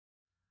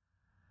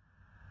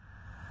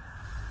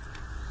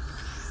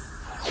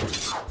I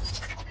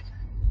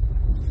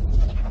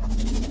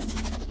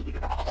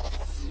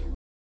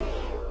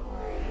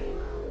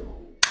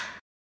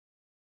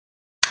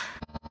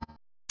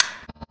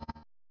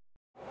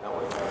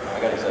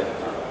gotta say.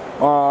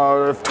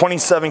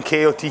 27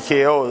 KO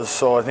TKOs,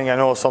 so I think I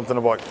know something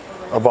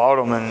about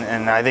him,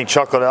 and I think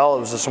Chuck Liddell,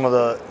 it was just some of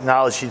the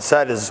knowledge he'd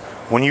said is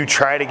when you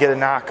try to get a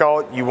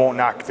knockout, you won't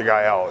knock the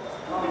guy out.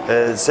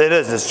 It's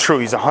true,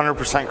 he's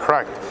 100%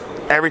 correct.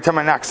 Every time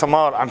I knock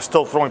someone out, I'm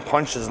still throwing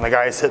punches and the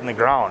guy is hitting the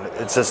ground.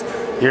 It's just,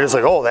 you're just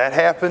like, oh, that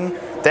happened?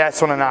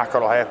 That's when a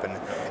knockout will happen.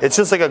 It's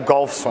just like a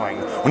golf swing.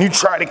 When you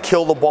try to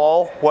kill the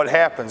ball, what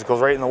happens? It goes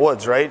right in the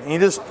woods, right? And you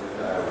just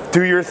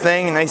do your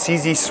thing, a nice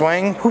easy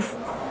swing, poof.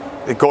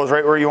 It goes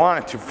right where you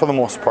want it to for the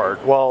most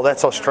part. Well,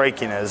 that's how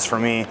striking is for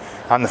me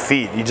on the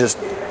feet. You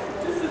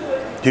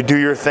do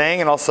your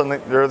thing and all of a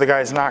sudden there the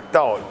guy's knocked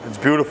out. It's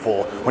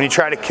beautiful. When you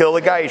try to kill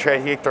the guy, you try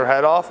to take their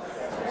head off,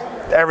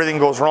 everything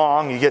goes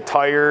wrong. You get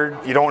tired,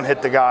 you don't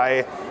hit the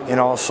guy, you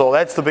know, so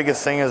that's the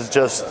biggest thing is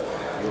just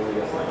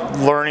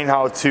learning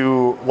how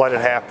to let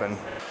it happen.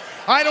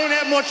 I don't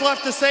have much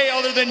left to say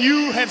other than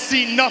you have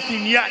seen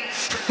nothing yet.